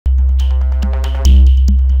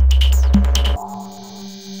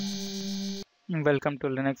Welcome to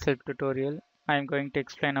Linux Help tutorial. I am going to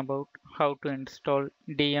explain about how to install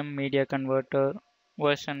dmMediaConverter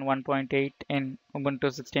version 1.8 in Ubuntu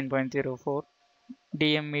 16.04.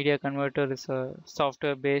 dmMediaConverter is a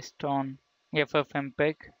software based on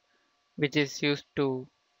FFmpeg, which is used to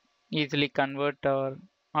easily convert our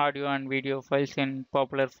audio and video files in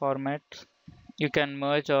popular formats. You can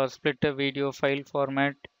merge or split a video file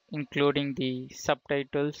format, including the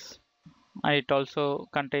subtitles, and it also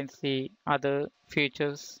contains the other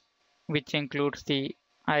features, which includes the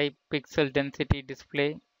high pixel density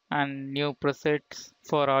display and new presets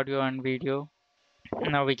for audio and video.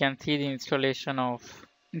 Now we can see the installation of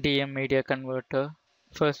dmMediaConverter.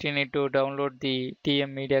 First you need to download the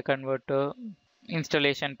dmMediaConverter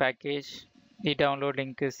installation package. The download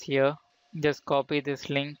link is here. Just copy this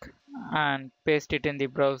link and paste it in the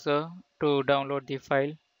browser to download the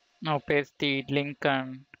file. Now paste the link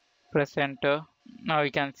and press enter. Now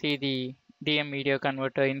you can see the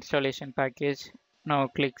dmMediaConverter installation package. Now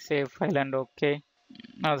click save file and OK.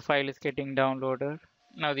 Now the file is getting downloaded.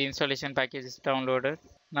 Now the installation package is downloaded.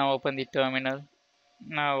 Now open the terminal.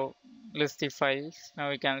 Now list the files.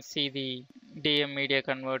 Now you can see the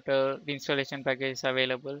dmMediaConverter, the installation package is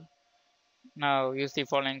available. Now use the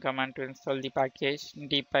following command to install the package: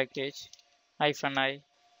 dpackage -i.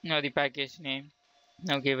 Now the package name.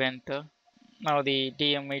 Now give enter. Now the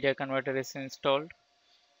dmMediaConverter is installed.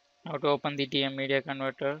 Now to open the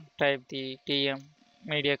dmMediaConverter, type the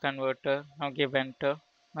dmMediaConverter. Now give enter.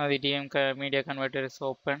 Now the dmMediaConverter is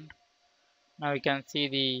opened. Now you can see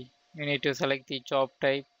you need to select the job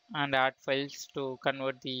type and add files to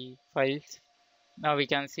convert the files. Now we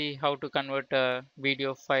can see how to convert a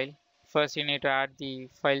video file. First you need to add the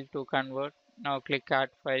file to convert. Now click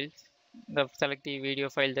add files. Select the video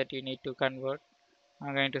file that you need to convert.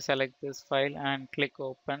 I'm going to select this file and click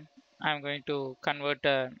open. I'm going to convert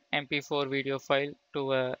an MP4 video file to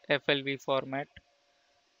a FLV format.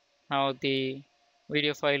 Now the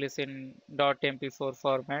video file is in .mp4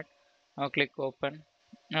 format. Now click open.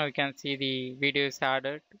 Now you can see the video is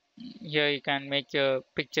added. Here you can make your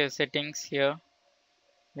picture settings here.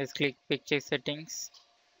 Just click picture settings.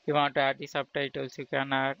 If you want to add the subtitles, you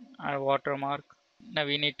can add a watermark. Now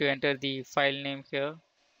we need to enter the file name here.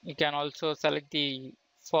 You can also select the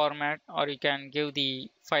format, or you can give the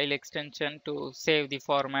file extension to save the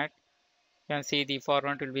format. You can see the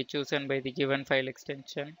format will be chosen by the given file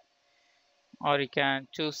extension, or you can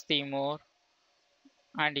choose the more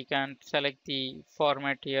and you can select the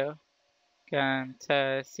format here. You can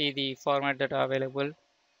see the format that are available.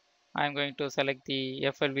 I'm going to select the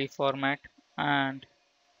FLV format and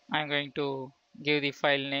I'm going to give the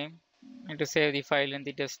file name and to save the file in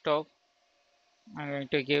the desktop. I'm going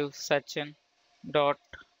to give sachin.flv.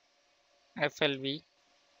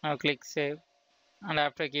 Now click save, and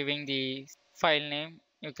after giving the file name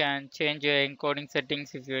you can change your encoding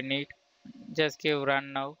settings if you need. Just give run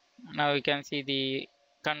now. Now you can see the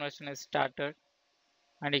conversion is started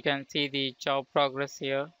and you can see the job progress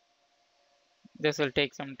here. This will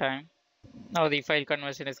take some time. Now the file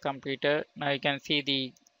conversion is completed. Now you can see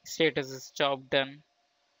the status is job done.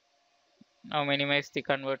 Now minimize the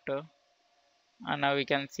converter, and now we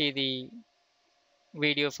can see the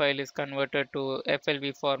video file is converted to FLV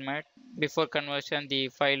format. Before conversion the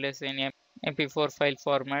file is in MP4 file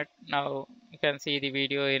format. Now you can see the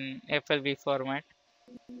video in FLV format.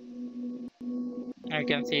 Now you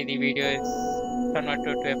can see the video is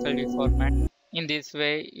converted to FLV format. In this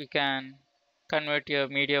way you can convert your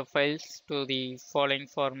media files to the following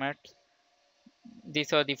formats.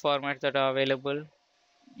 These are the formats that are available.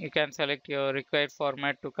 You can select your required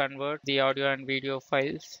format to convert the audio and video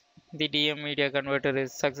files. The dmMediaConverter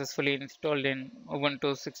is successfully installed in Ubuntu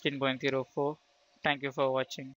 16.04. Thank you for watching.